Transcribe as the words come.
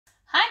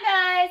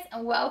Hi guys,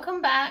 and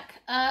welcome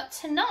back.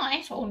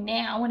 Tonight, or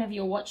now, whenever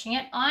you're watching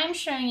it, I'm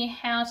showing you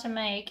how to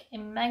make a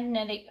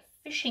magnetic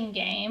fishing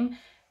game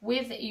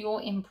with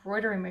your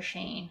embroidery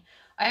machine.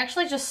 I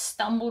actually just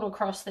stumbled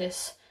across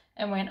this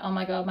and went, oh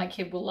my god, my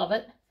kid will love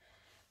it.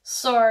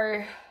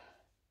 So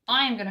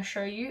I am going to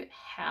show you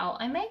how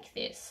I make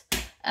this.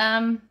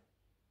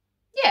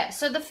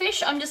 So the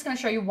fish, I'm just going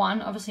to show you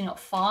one, obviously not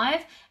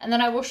 5, and then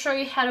I will show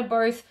you how to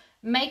both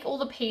make all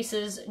the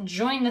pieces,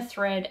 join the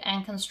thread,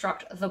 and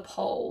construct the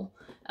pole.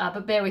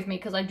 But bear with me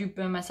because I do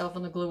burn myself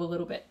on the glue a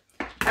little bit.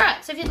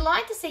 Alright, so if you'd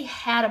like to see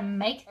how to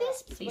make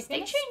this, please stay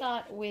tuned. We're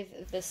going to start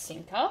with the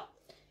sinker.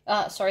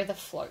 Sorry, the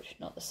float,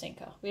 not the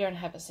sinker. We don't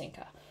have a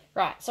sinker.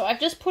 Right, so I've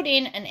just put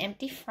in an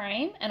empty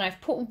frame and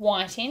I've put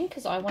white in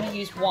because I want to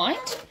use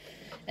white.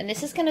 And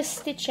this is going to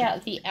stitch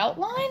out the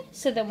outline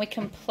so then we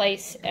can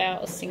place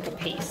our sinker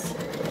piece.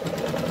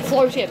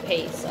 Floater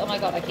piece. Oh my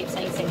god, I keep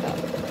saying sinker.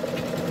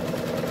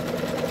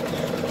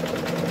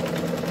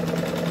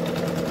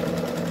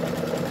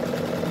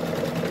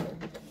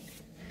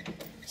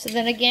 So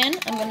then again,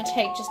 I'm going to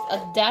take just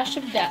a dash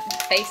of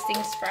that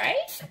basting spray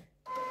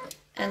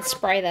and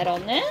spray that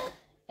on there.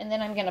 And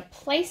then I'm going to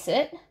place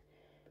it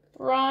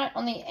right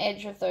on the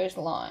edge of those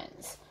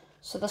lines.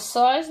 So the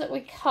size that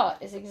we cut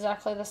is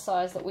exactly the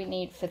size that we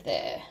need for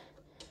there.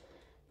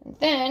 And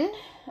then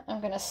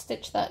I'm going to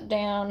stitch that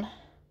down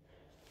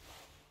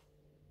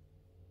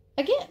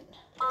again.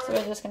 So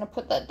we're just going to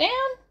put that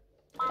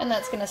down and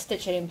that's going to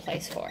stitch it in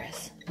place for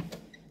us.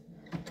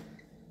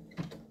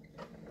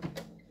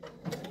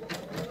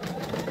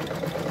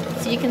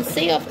 So you can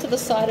see off to the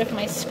side of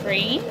my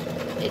screen,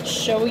 it's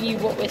showing you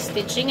what we're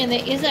stitching, and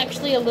there is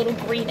actually a little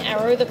green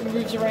arrow that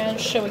moves around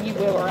showing you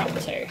where we're up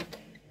to,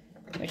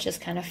 which is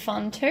kind of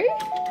fun too.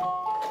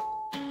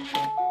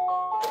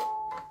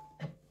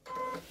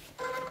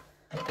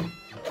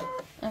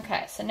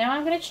 Okay, so now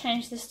I'm going to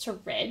change this to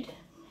red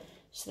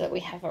so that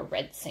we have a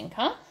red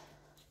sinker.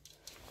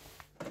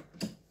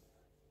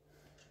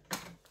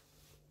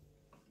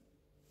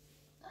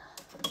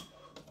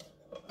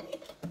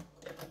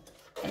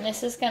 And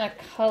this is going to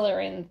colour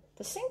in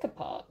the sinker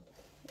part.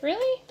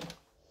 Really?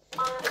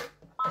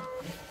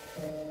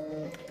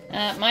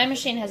 My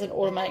machine has an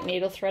automatic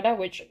needle threader,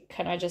 which,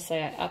 can I just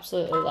say, I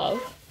absolutely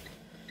love.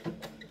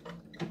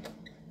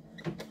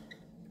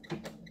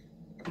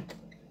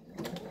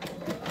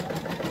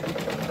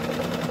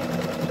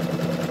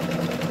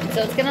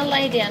 So it's going to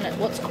lay down at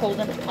what's called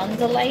an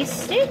underlay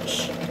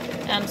stitch.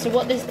 So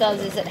what this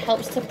does is it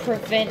helps to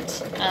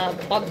prevent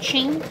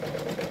bunching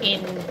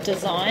in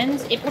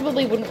designs. It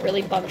probably wouldn't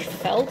really bunch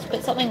felt,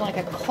 but something like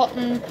a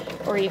cotton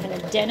or even a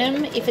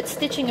denim, if it's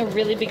stitching a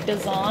really big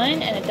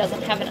design and it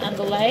doesn't have an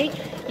underlay,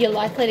 you're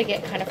likely to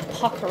get kind of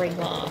puckering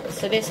marks.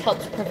 So this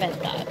helps prevent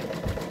that.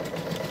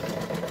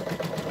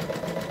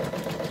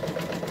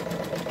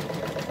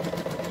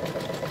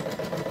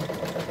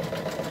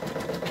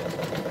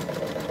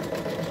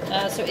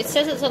 So it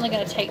says it's only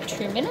going to take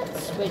 2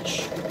 minutes,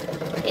 which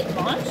it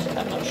might,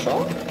 I'm not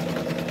sure.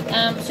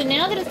 So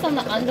now that it's done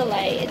the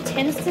underlay, it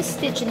tends to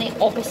stitch in the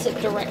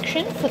opposite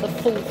direction for the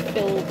full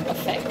fill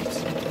effect.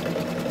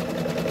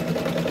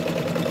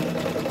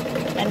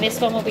 And this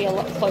one will be a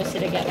lot closer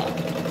together.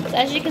 So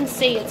as you can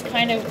see, it's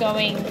kind of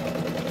going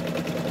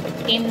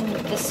in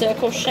the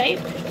circle shape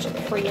to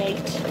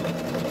create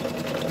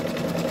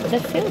the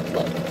filled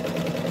look.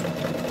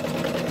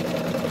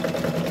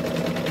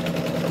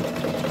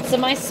 So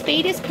my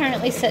speed is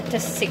currently set to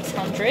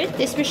 600.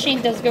 This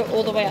machine does go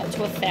all the way up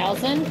to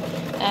 1000.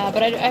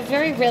 But I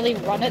very rarely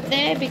run it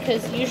there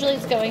because usually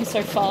it's going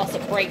so fast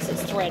it breaks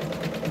its thread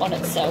on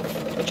itself,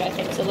 which I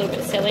think is a little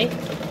bit silly.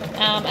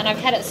 And I've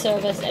had it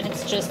serviced and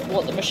it's just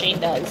what the machine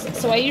does.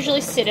 So I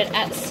usually sit it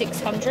at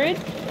 600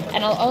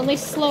 and I'll only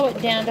slow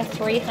it down to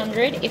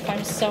 300 if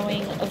I'm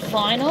sewing a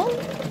vinyl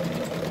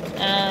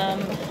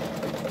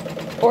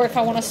or if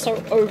I want to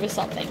sew over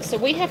something. So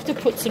we have to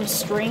put some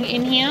string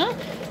in here,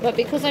 but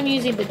because I'm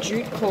using the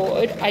jute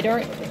cord, I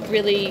don't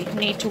really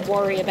need to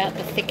worry about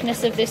the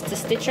thickness of this to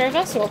stitch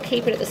over, so I'll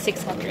keep it at the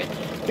 600.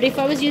 But if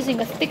I was using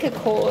a thicker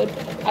cord,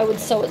 I would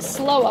sew it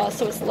slower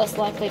so it's less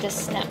likely to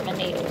snap my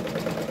needle.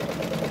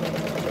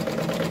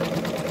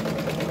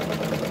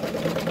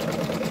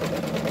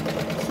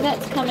 So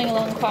that's coming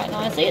along quite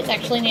nicely. It's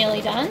actually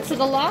nearly done. So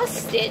the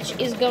last stitch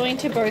is going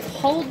to both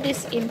hold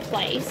this in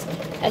place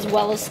as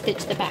well as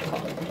stitch the back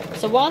on.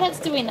 So while that's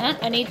doing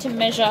that, I need to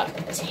measure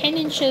 10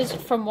 inches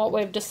from what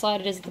we've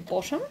decided is the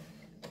bottom,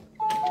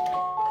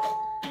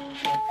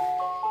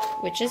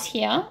 which is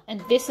here, and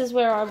this is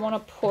where I want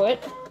to put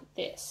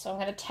this. So I'm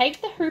going to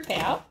take the hoop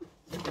out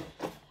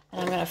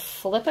and I'm going to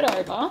flip it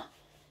over,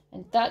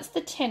 and that's the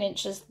 10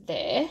 inches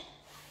there.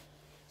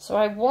 So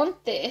I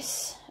want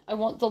this, I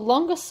want the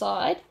longer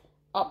side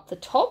up the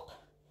top,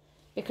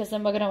 because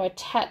then we're going to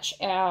attach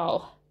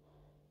our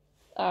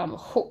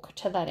hook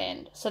to that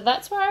end. So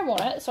that's where I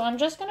want it. So I'm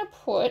just going to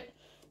put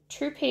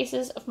 2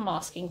 pieces of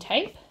masking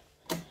tape,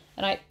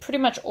 and I pretty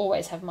much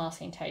always have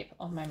masking tape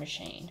on my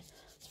machine.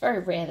 It's very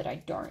rare that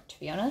I don't, to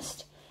be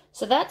honest.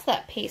 So that's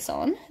that piece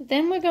on.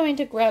 Then we're going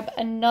to grab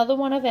another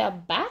one of our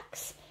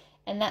backs,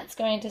 and that's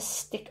going to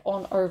stick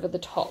on over the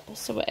top.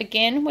 So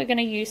again, we're going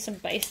to use some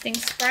basting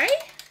spray.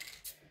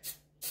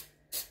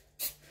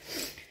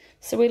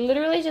 So we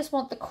literally just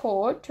want the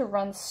cord to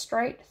run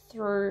straight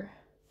through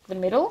the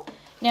middle.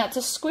 Now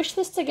to squish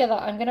this together,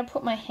 I'm going to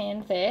put my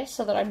hand there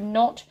so that I'm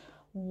not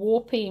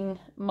warping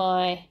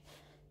my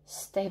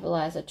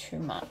stabilizer too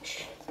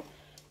much.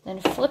 Then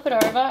flip it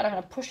over, and I'm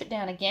going to push it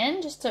down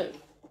again just to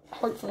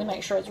hopefully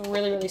make sure it's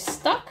really, really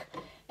stuck.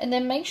 And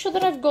then make sure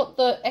that I've got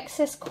the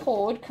excess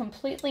cord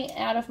completely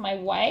out of my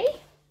way.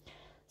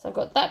 So I've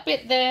got that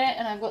bit there,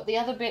 and I've got the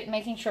other bit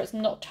making sure it's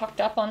not tucked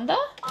up under.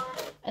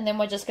 And then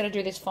we're just going to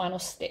do this final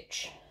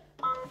stitch.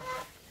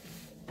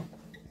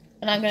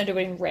 And I'm going to do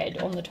it in red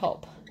on the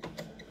top.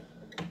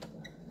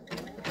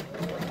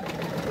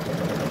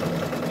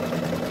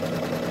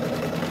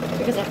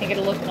 Because I think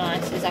it'll look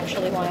nice is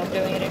actually why I'm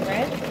doing it in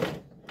red.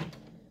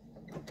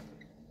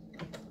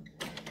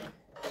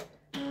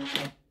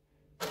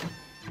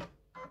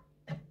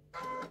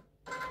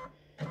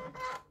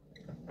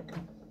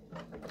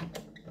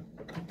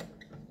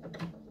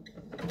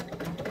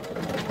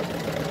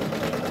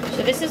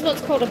 So this is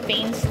what's called a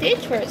bean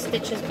stitch, where it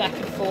stitches back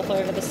and forth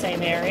over the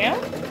same area.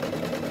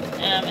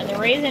 And the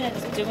reason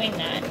it's doing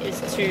that is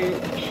to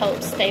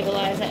help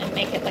stabilize it and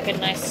make it like a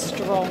nice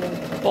strong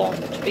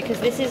bond, because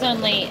this is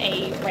only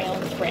a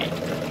rayon thread,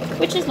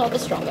 which is not the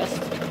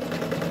strongest.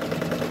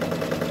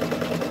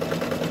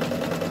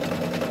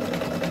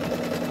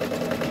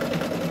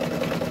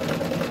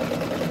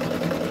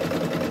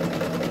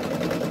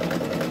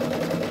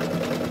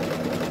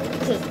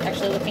 This is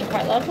actually looking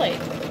quite lovely.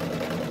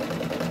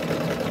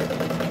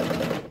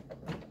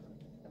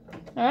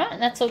 Alright,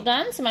 and that's all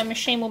done. So my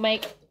machine will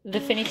make the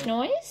finished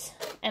noise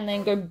and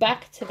then go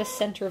back to the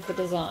center of the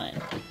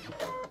design.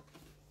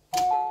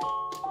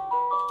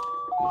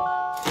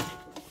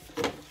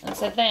 And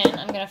so then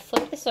I'm going to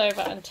flip this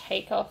over and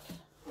take off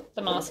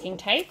the masking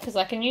tape, because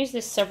I can use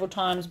this several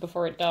times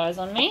before it dies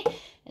on me.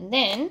 And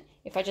then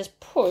if I just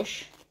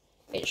push,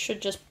 it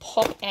should just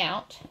pop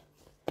out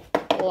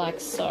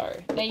like so.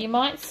 Now you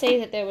might see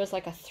that there was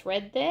like a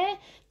thread there.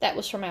 That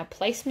was from our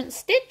placement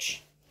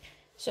stitch.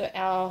 So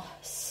our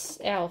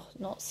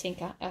not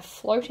sinker, our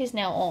float is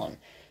now on.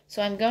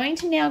 So I'm going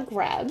to now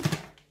grab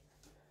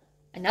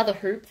another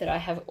hoop that I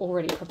have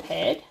already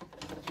prepared,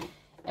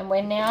 and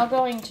we're now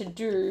going to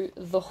do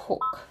the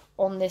hook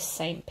on this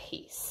same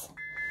piece.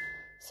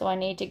 So I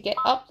need to get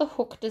up the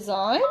hook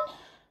design,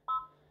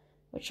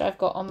 which I've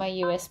got on my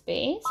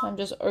USB. So I'm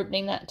just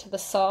opening that to the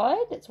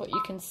side. That's what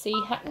you can see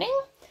happening.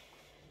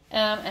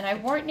 And I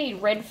won't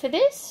need red for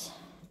this,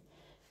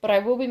 but I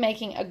will be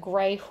making a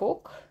grey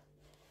hook.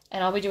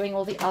 And I'll be doing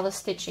all the other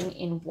stitching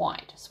in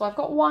white. So I've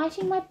got white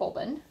in my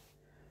bobbin.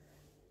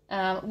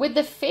 With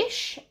the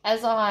fish,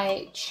 as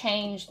I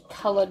changed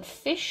coloured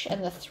fish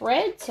and the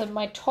thread, so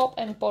my top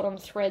and bottom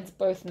threads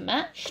both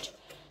matched.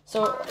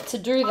 So to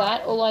do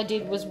that, all I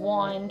did was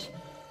wind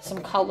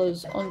some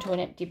colours onto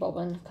an empty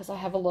bobbin, because I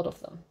have a lot of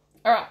them.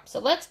 Alright, so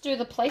let's do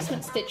the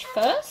placement stitch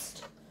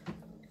first.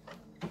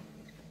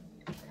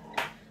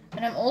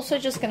 And I'm also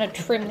just going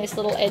to trim this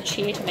little edge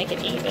here to make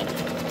it even,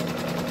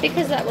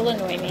 because that will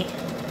annoy me.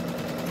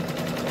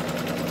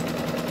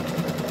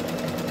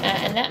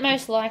 And that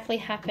most likely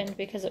happened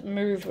because it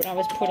moved when I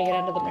was putting it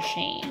under the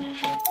machine.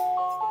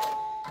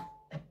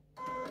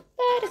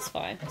 But it's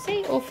fine.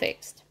 See, all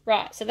fixed.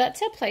 Right, so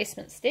that's our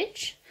placement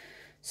stitch.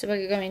 So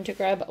we're going to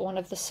grab one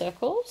of the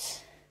circles.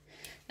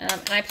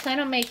 And I plan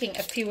on making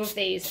a few of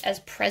these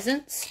as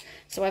presents.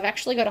 So I've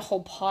actually got a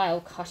whole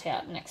pile cut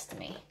out next to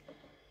me.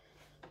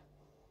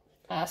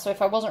 So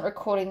if I wasn't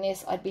recording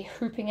this, I'd be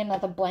hooping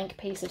another blank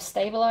piece of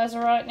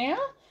stabilizer right now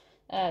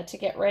to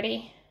get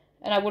ready.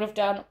 And I would have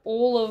done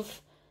all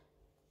of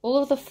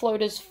the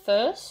floaters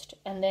first,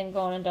 and then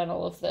gone and done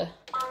all of the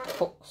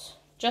hooks,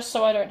 just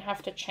so I don't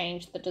have to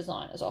change the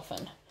design as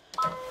often.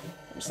 I'm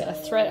just going to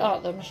thread.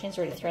 Oh, the machine's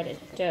already threaded.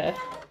 Duh.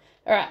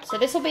 Alright, so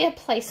this will be a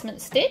placement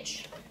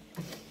stitch.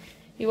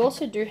 You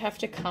also do have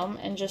to come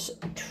and just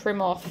trim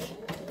off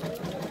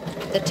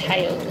the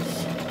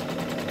tails,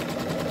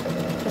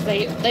 because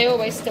they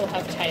always still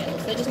have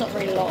tails. They're just not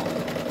very long.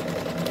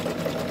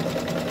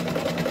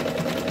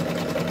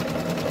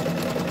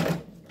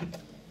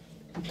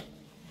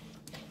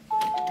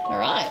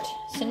 Alright,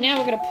 so now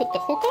we're going to put the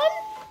hook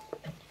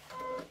on.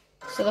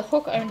 So the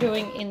hook I'm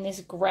doing in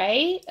this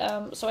grey.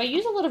 So I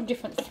use a lot of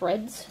different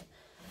threads.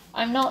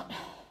 I'm not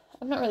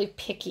really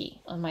picky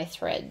on my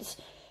threads.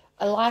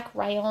 I like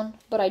rayon,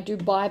 but I do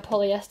buy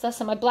polyester.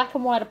 So my black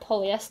and white are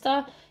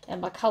polyester, and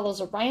my colours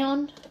are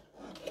rayon.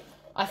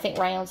 I think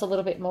rayon's a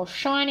little bit more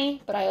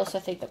shiny, but I also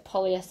think that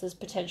polyester is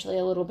potentially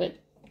a little bit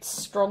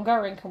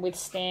stronger and can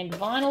withstand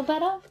vinyl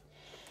better.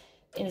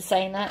 In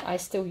saying that, I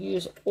still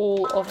use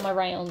all of my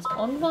rayons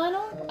on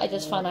vinyl. I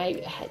just find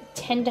I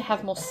tend to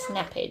have more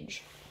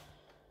snappage.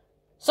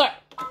 So,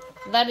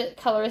 that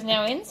colour is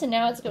now in, so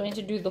now it's going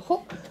to do the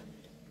hook.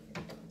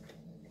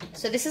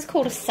 So this is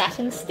called a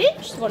satin stitch,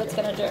 is what it's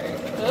going to do.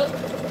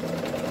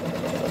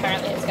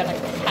 Apparently it's going to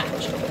catch.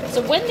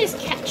 So when this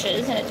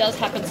catches, and it does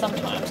happen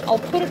sometimes, I'll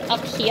put it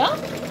up here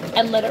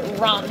and let it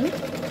run.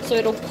 So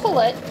it'll pull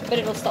it, but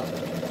it'll stop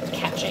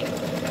catching.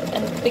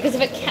 And because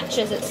if it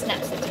catches, it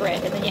snaps the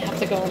thread, and then you have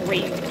to go and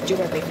redo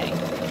everything.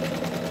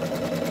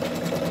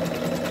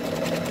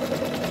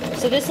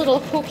 So this little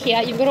hook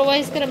here, you've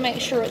always got to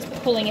make sure it's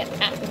pulling it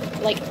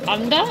at, like,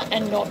 under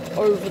and not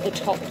over the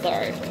top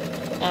though.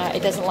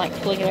 It doesn't like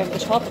pulling it over the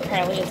top.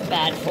 Apparently it's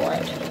bad for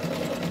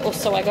it.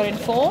 Also, I got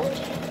informed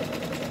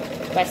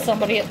by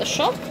somebody at the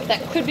shop.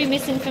 That could be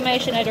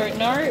misinformation, I don't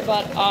know,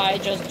 but I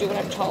just do what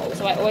I'm told.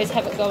 So I always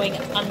have it going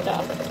under.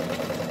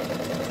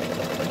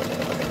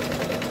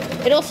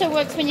 It also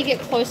works when you get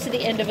close to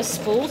the end of a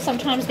spool.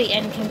 Sometimes the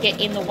end can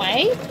get in the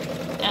way.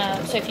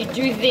 So if you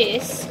do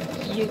this,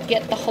 you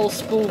get the whole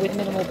spool with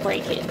minimal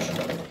breakage.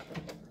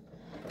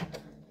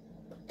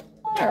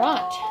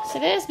 Alright, so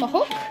there's my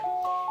hook.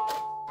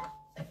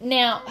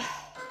 Now,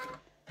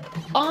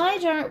 I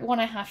don't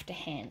want to have to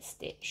hand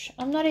stitch.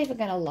 I'm not even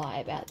going to lie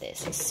about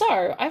this.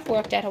 So, I've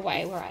worked out a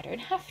way where I don't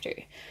have to.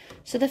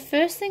 So the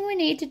first thing we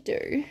need to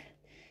do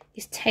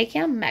is take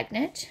our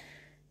magnet,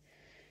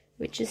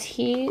 which is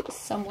here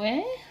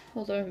somewhere,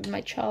 although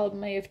my child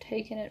may have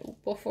taken it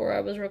before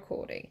I was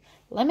recording.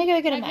 Let me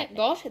go get a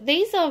magnet.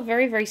 These are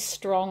very, very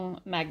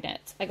strong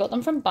magnets. I got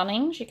them from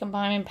Bunnings. You can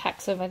buy them in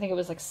packs of, I think it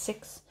was like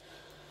 6.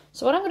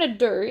 So what I'm going to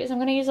do is I'm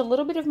going to use a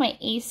little bit of my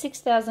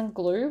E6000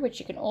 glue, which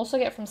you can also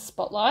get from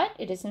Spotlight.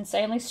 It is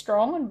insanely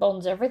strong and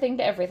bonds everything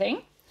to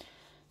everything.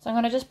 So I'm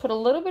going to just put a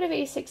little bit of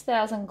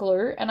E6000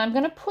 glue, and I'm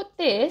going to put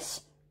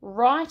this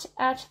right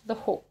at the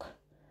hook.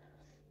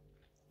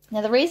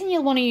 Now the reason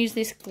you'll want to use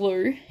this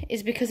glue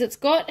is because it's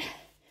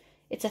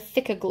a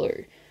thicker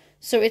glue.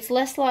 So it's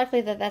less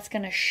likely that that's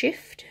going to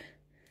shift,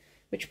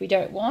 which we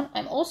don't want.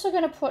 I'm also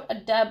going to put a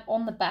dab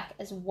on the back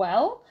as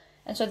well.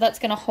 And so that's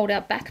going to hold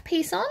our back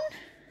piece on.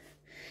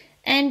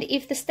 And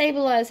if the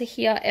stabilizer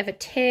here ever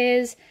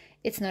tears,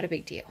 it's not a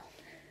big deal.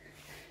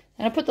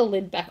 And I put the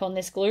lid back on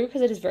this glue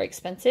because it is very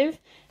expensive.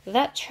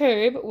 That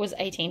tube was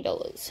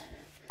 $18.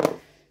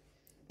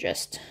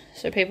 Just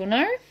so people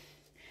know.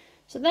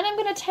 So then I'm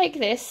going to take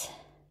this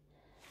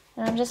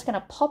and I'm just going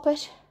to pop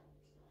it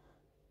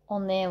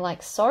on there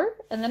like so.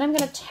 And then I'm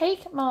going to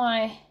take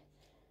my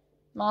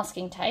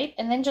masking tape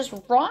and then just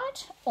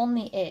right on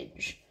the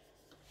edge,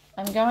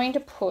 I'm going to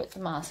put the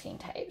masking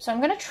tape. So I'm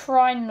going to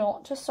try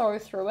not to sew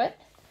through it,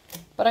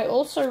 but I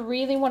also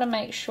really want to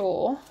make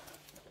sure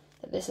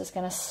that this is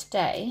going to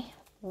stay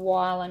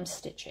while I'm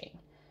stitching.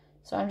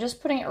 So I'm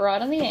just putting it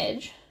right on the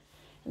edge,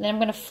 and then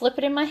I'm going to flip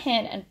it in my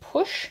hand and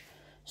push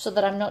so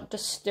that I'm not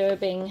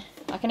disturbing.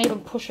 I can even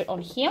push it on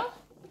here,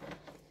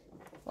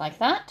 like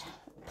that.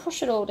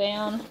 Push it all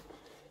down,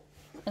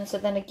 and so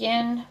then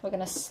again, we're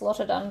going to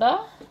slot it under.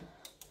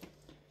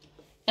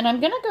 And I'm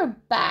going to go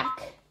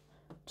back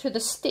to the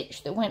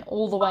stitch that went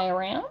all the way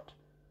around,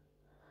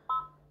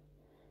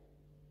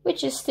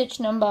 which is stitch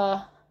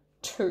number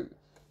 2.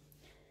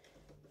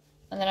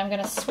 And then I'm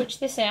going to switch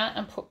this out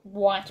and put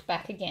white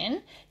back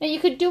again. Now you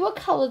could do a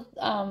coloured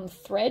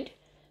thread,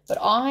 but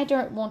I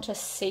don't want to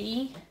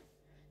see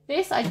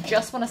this. I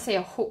just want to see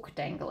a hook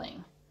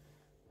dangling.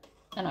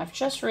 And I've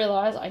just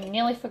realised I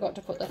nearly forgot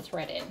to put the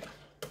thread in.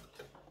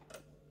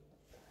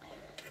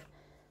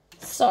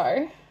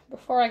 So,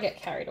 before I get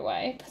carried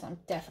away, because I'm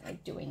definitely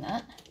doing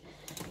that,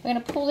 we're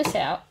going to pull this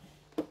out,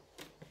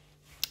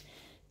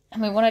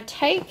 and we want to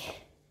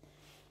take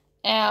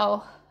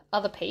our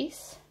other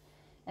piece,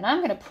 and I'm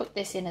going to put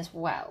this in as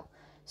well.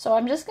 So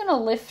I'm just going to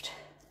lift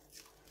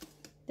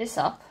this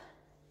up,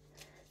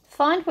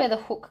 find where the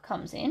hook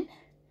comes in,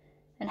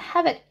 and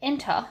have it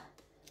enter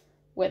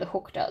where the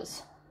hook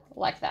does,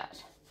 like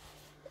that.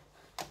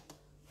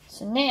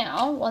 So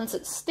now, once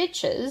it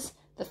stitches,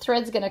 the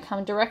thread's going to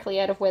come directly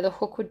out of where the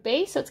hook would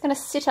be, so it's going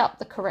to sit up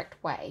the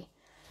correct way.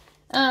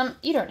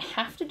 You don't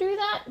have to do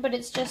that, but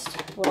it's just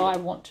what I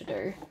want to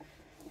do.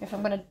 If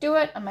I'm going to do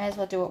it, I may as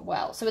well do it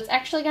well. So it's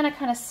actually going to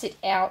kind of sit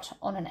out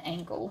on an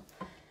angle.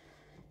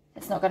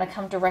 It's not going to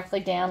come directly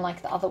down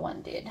like the other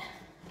one did.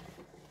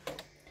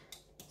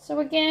 So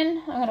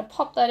again, I'm going to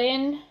pop that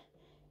in,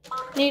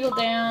 needle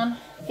down,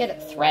 get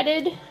it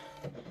threaded,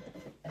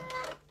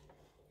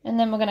 and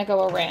then we're going to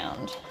go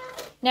around.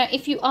 Now,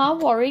 if you are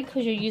worried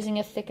because you're using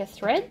a thicker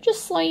thread,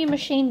 just slow your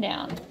machine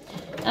down.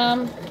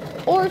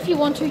 Or if you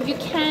want to, you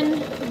can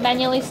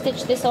manually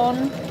stitch this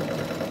on.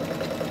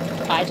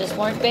 I just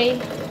won't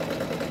be.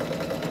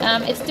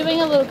 It's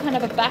doing a little kind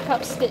of a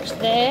backup stitch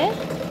there,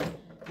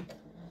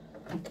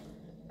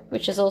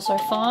 which is also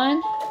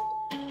fine,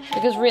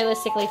 because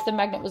realistically, if the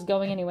magnet was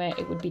going anywhere,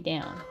 it would be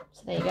down.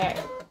 So there you go.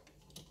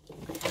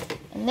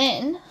 And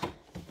then,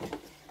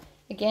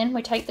 again,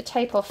 we take the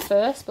tape off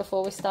first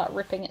before we start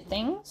ripping at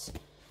things.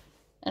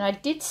 And I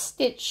did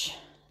stitch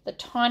the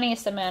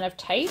tiniest amount of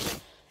tape,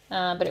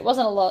 but it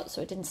wasn't a lot,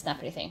 so it didn't snap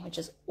anything, which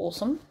is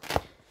awesome.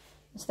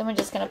 So then we're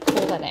just going to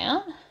pull that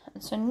out.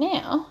 And so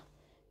now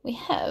we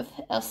have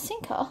our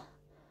sinker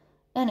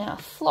and our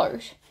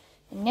float.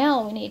 And now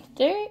all we need to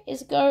do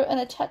is go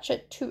and attach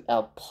it to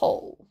our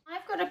pole.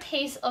 I've got a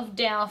piece of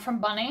dowel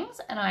from Bunnings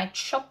and I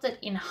chopped it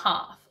in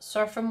half.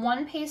 So from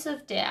one piece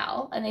of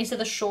dowel, and these are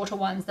the shorter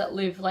ones that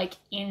live like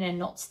in and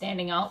not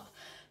standing up.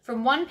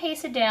 From one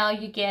piece of dowel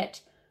you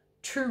get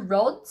 2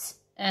 rods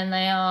and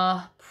they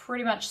are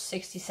pretty much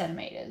 60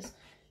 centimeters,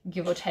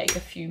 give or take a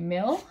few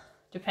mil,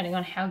 depending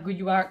on how good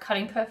you are at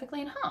cutting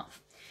perfectly in half.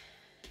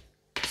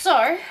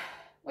 So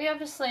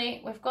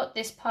we've got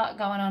this part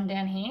going on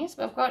down here.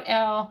 So we've got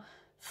our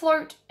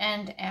float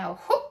and our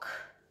hook,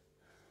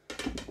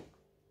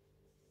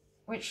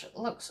 which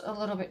looks a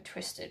little bit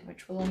twisted,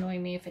 which will annoy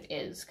me if it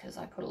is, because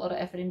I put a lot of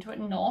effort into it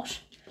and not.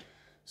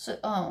 So,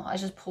 oh, I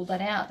just pulled that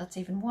out. That's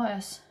even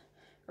worse.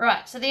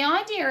 Right, so the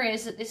idea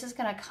is that this is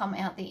going to come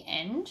out the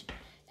end,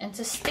 and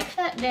to stick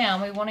that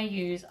down, we want to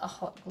use a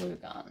hot glue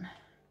gun.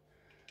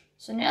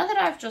 So now that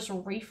I've just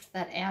reefed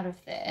that out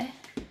of there,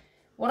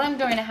 what I'm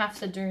going to have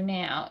to do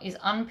now is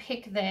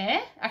unpick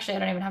there. Actually, I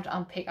don't even have to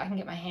unpick. I can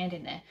get my hand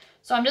in there.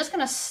 So I'm just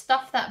going to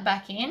stuff that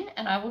back in,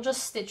 and I will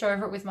just stitch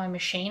over it with my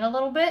machine a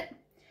little bit.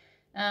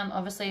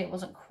 Obviously it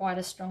wasn't quite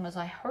as strong as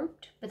I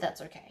hoped, but that's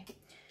okay.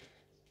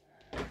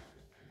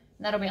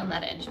 That'll be on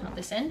that end, not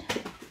this end.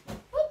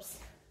 Whoops.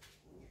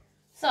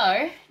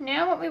 So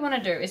now what we want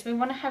to do is we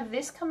want to have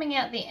this coming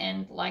out the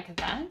end like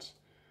that.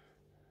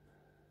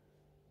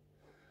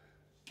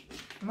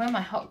 And when my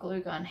hot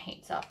glue gun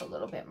heats up a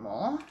little bit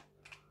more.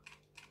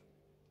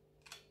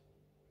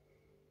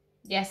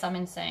 Yes, I'm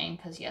insane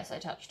because yes, I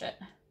touched it.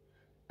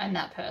 I'm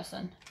that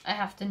person. I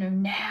have to know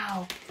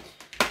now.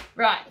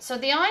 Right, so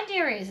the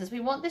idea is we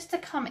want this to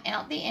come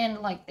out the end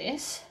like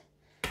this,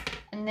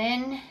 and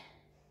then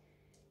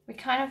we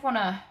kind of want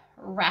to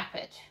wrap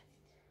it.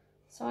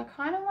 So I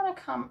kind of want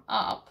to come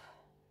up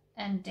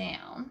and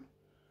down.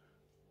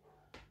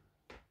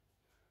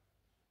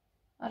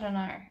 I don't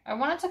know. I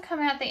want it to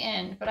come out the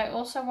end, but I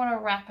also want to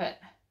wrap it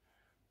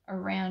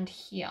around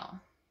here.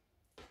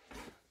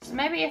 So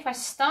maybe if I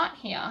start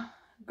here,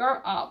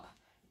 go up,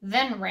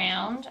 then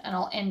round, and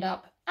I'll end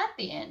up at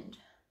the end.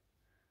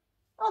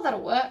 Oh,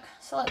 that'll work.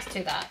 So let's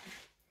do that.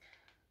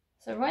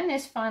 So when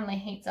this finally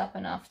heats up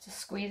enough to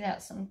squeeze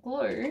out some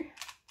glue,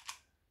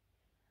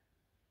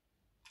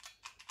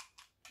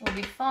 we'll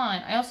be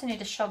fine. I also need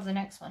to shove the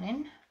next one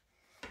in,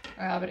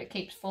 but it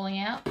keeps falling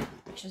out,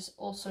 which is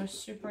also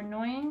super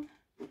annoying.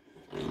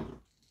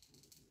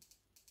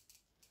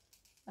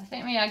 I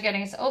think we are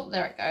getting, oh,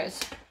 there it goes.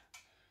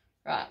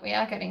 Right, we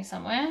are getting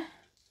somewhere.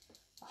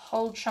 A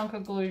whole chunk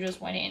of glue just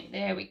went in.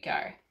 There we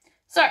go.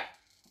 So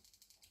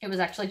it was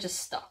actually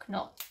just stuck,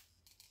 not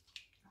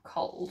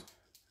cold.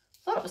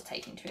 Thought it was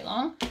taking too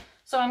long.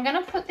 So I'm going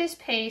to put this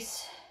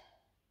piece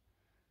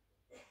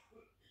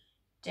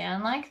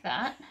down like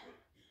that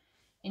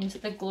into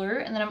the glue,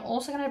 and then I'm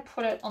also going to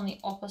put it on the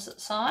opposite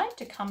side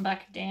to come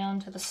back down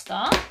to the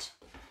start.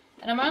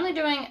 And I'm only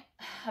doing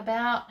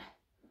about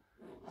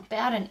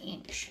an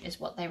inch is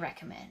what they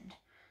recommend.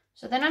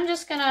 So then I'm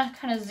just going to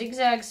kind of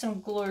zigzag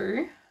some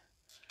glue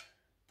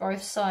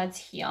both sides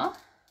here.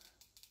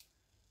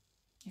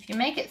 If you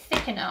make it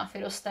thick enough,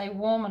 it'll stay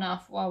warm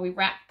enough while we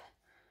wrap.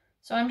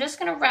 So I'm just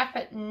going to wrap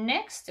it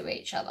next to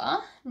each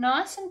other,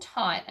 nice and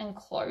tight and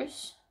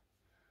close.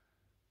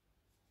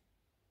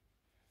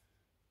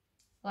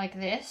 Like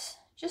this,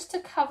 just to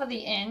cover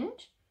the end.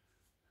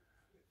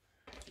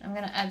 I'm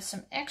going to add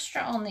some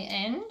extra on the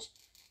end,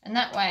 and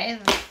that way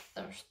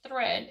the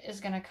thread is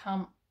going to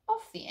come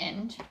off the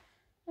end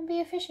and be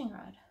a fishing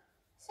rod.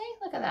 See,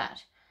 look at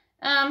that.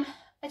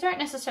 I don't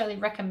necessarily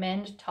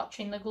recommend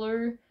touching the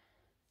glue,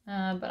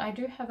 but I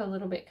do have a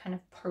little bit kind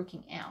of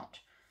poking out.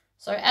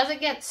 So as it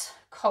gets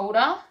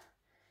colder,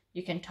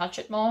 you can touch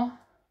it more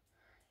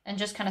and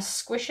just kind of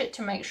squish it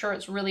to make sure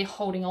it's really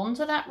holding on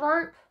to that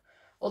rope.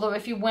 Although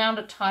if you wound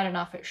it tight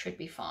enough, it should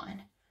be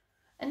fine.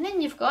 And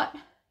then you've got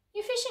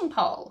your fishing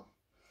pole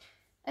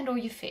and all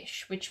your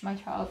fish, which my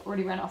child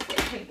already ran off with.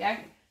 Here we go.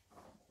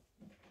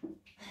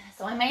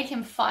 So I made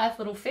him 5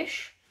 little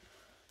fish,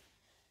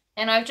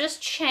 and I've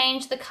just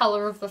changed the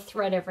color of the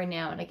thread every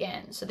now and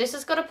again. So this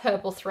has got a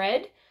purple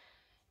thread.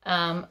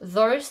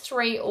 Those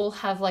 3 all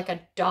have like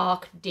a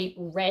dark, deep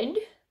red.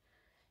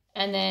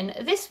 And then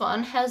this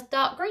one has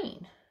dark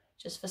green,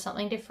 just for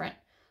something different.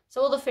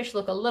 So all the fish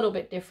look a little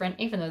bit different,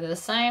 even though they're the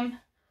same.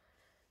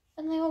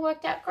 And they all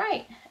worked out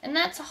great. And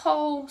that's a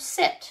whole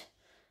set.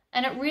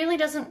 And it really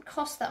doesn't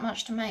cost that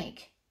much to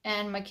make.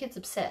 And my kid's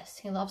obsessed.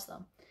 He loves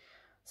them.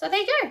 So there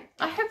you go.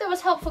 I hope that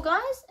was helpful,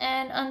 guys.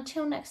 And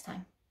until next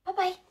time.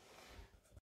 Bye-bye.